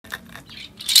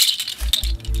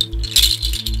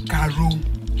Caro.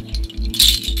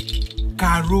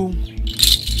 Caro.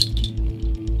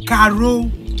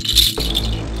 Caro.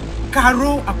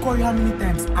 Caro, I call you how many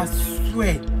times?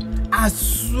 I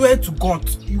swear to God,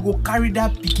 you go carry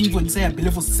that pikin for inside your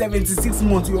belly for 76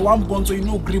 months. You're one born, so you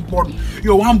know grip born.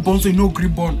 You're one born, so you know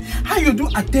grip born. How you do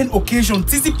attend occasion?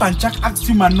 Tzy Panchak asks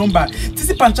you my number.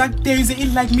 Tzy Panchak tell you say he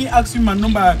like me ask you my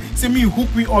number. Say me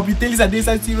hook me up. He tell you that there's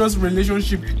a serious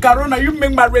relationship. Caro, now you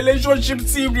make my relationship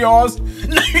serious.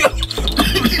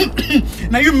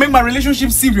 Now you make my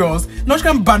relationship serious. Now you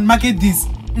can ban market this.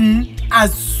 I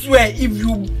swear, if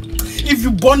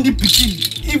you born the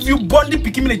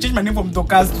pikin, me change my name from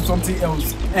Dorcas to something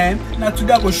else. And now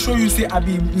today I will show you say I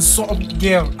been so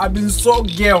girl.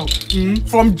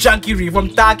 From Jackery, from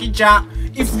Takicha.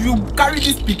 If you carry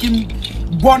this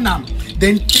pikin, born am,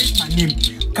 then change my name.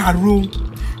 Caro.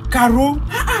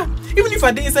 Even if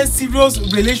I dey inside serious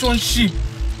relationship,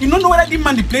 you don't know whether the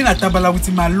man is playing a tabala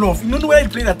with my love. You don't know whether he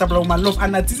playing a tabala with my love.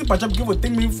 And Tzy Panchak give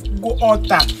take me go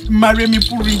altar, marry me,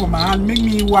 put ring on my hand, make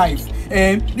me wife.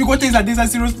 And you go take that this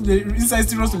inside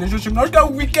serious relationship. Not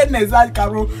that wickedness, that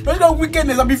Caro. Not that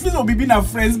wickedness. I be feeling we being our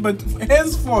friends, but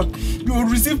henceforth you will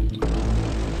receive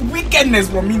wickedness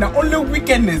from me now. Only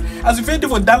wickedness. As you feel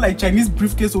for that like Chinese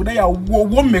briefcase, so that you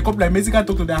won't make up like Mexican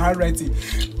talk to the handwriting.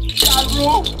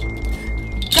 Caro.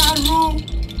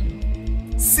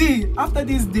 See, after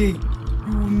this day, you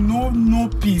will know no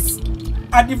peace.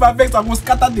 And if I vex, I go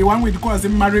scatter the one way to call and say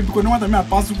marry because no one time I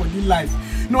pass you for this life.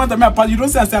 No one time I pass you. Don't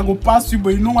say I go pass you, but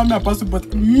you know what I pass you.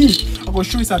 But me, I go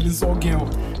show you I've been so girl.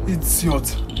 It's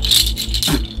yacht.